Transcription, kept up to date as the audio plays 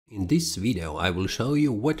In this video I will show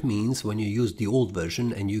you what means when you use the old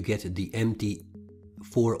version and you get the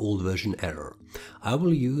MT4 Old version error. I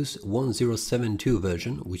will use 1072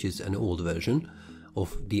 version, which is an old version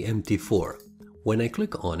of the MT4. When I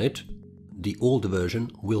click on it, the old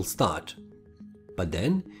version will start, but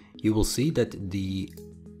then you will see that the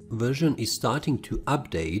version is starting to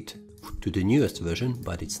update to the newest version,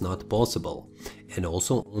 but it's not possible. And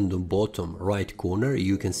also on the bottom right corner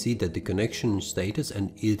you can see that the connection status,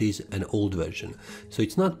 and it is an old version, so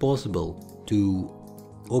it's not possible to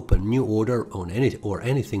open new order on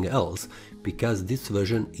anything else because this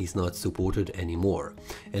version is not supported anymore.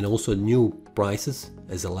 And also new prices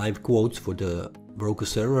as a live quotes for the broker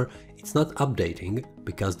server, it's not updating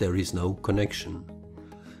because there is no connection.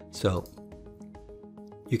 So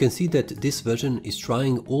you can see that this version is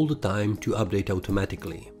trying all the time to update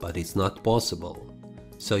automatically, but it's not possible.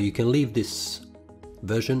 So you can leave this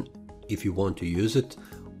version if you want to use it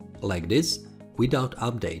like this without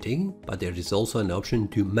updating, but there is also an option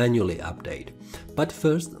to manually update. But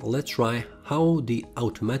first let's try how the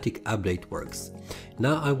automatic update works.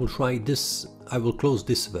 Now I will try this, I will close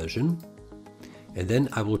this version and then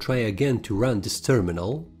I will try again to run this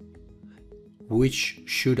terminal, which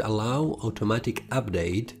should allow automatic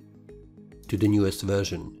update to the newest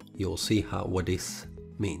version. You'll see what this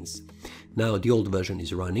means. Now the old version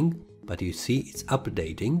is running, but you see it's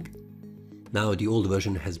updating. Now the old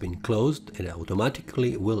version has been closed and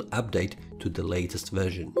automatically will update to the latest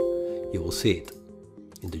version. You will see it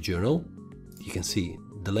in the journal. You can see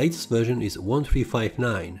the latest version is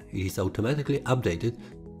 1359. It is automatically updated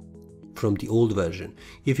from the old version.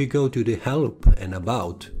 If you go to the Help and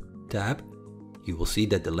About tab, you will see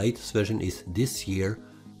that the latest version is this year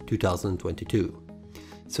 2022.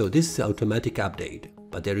 So this is automatic update,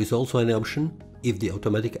 but there is also an option if the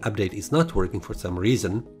automatic update is not working for some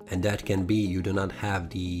reason, and that can be you do not have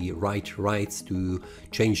the rights to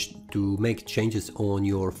make changes on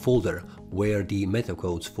your folder where the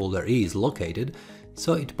metacodes folder is located,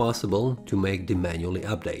 so it's possible to make the manually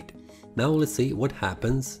update. Now let's see what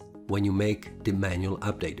happens when you make the manual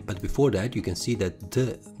update. But before that you can see that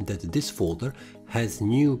this folder has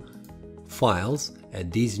new files, and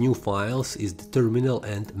these new files is the terminal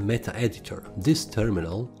and meta editor. This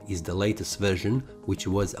terminal is the latest version, which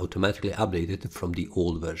was automatically updated from the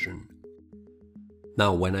old version.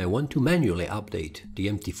 Now when I want to manually update the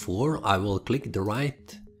MT4, I will click the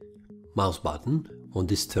right mouse button on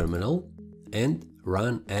this terminal and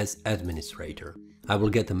run as administrator. I will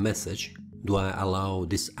get a message: do I allow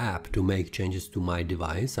this app to make changes to my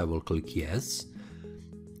device? I will click yes,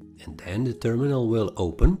 and then the terminal will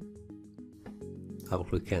open. I will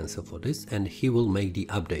click cancel for this and he will make the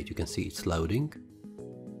update. You can see it's loading.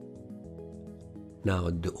 Now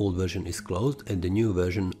the old version is closed and the new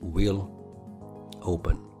version will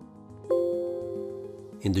open.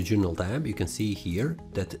 In the journal tab you can see here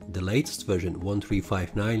that the latest version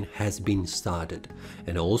 1359 has been started,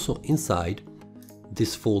 and also inside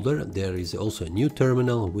this folder there is also a new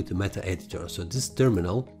terminal with the meta editor. So this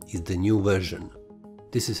terminal is the new version.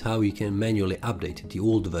 This is how you can manually update the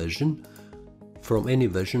old version from any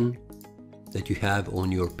version that you have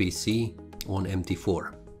on your PC on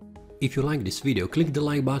MT4. If you like this video, click the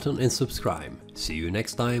like button and subscribe. See you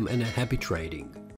next time and happy trading!